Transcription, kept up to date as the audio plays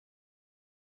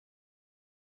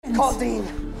Call Dean.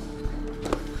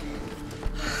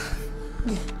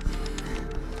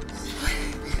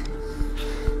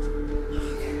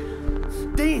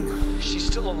 Dean. She's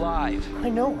still alive. I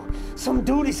know. Some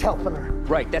dude's helping her.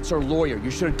 Right, that's her lawyer.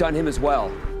 You should have done him as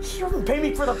well. She doesn't pay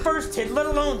me for the first hit, let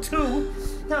alone two.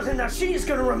 Now she's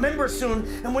gonna remember soon,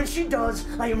 and when she does,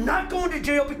 I am not going to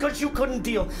jail because you couldn't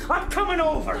deal. I'm coming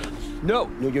over. No,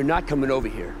 you're not coming over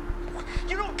here.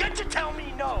 You don't get to tell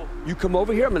me no. You come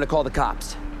over here, I'm gonna call the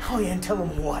cops. Oh, yeah, and tell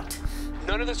them what?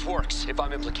 None of this works if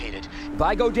I'm implicated. If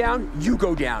I go down, you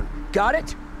go down. Got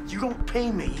it? You don't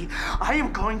pay me, I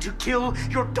am going to kill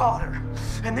your daughter,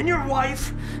 and then your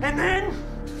wife, and then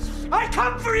I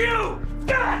come for you!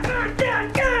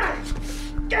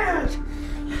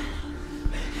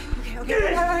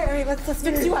 Okay, all right, let's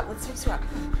fix you up,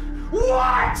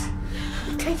 What?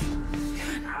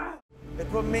 They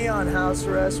put me on house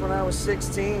arrest when I was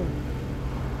 16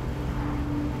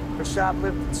 for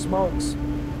shoplifting smokes.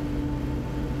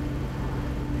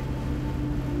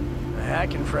 A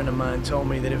hacking friend of mine told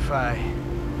me that if I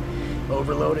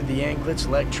overloaded the anklets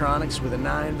electronics with a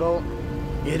 9-volt,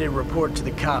 it'd report to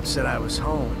the cops that I was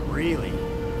home. Really?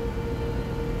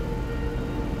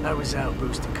 I was out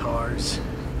boosting cars.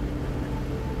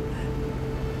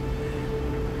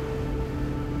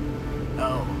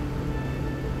 Oh.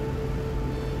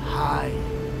 Hi.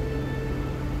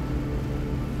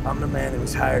 I'm the man that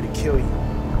was hired to kill you.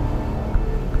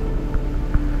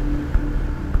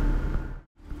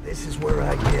 This is where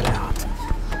I get out.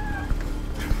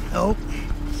 Oh,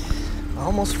 I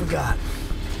almost forgot.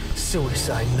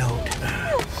 Suicide note.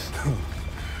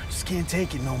 Just can't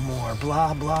take it no more.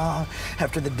 Blah, blah.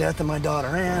 After the death of my daughter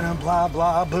Anna, blah,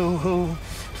 blah, boo-hoo.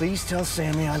 Please tell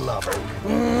Sammy I love her.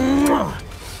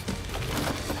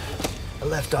 I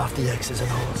left off the X's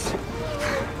and O's.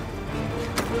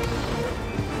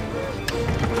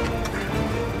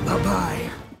 Bye-bye.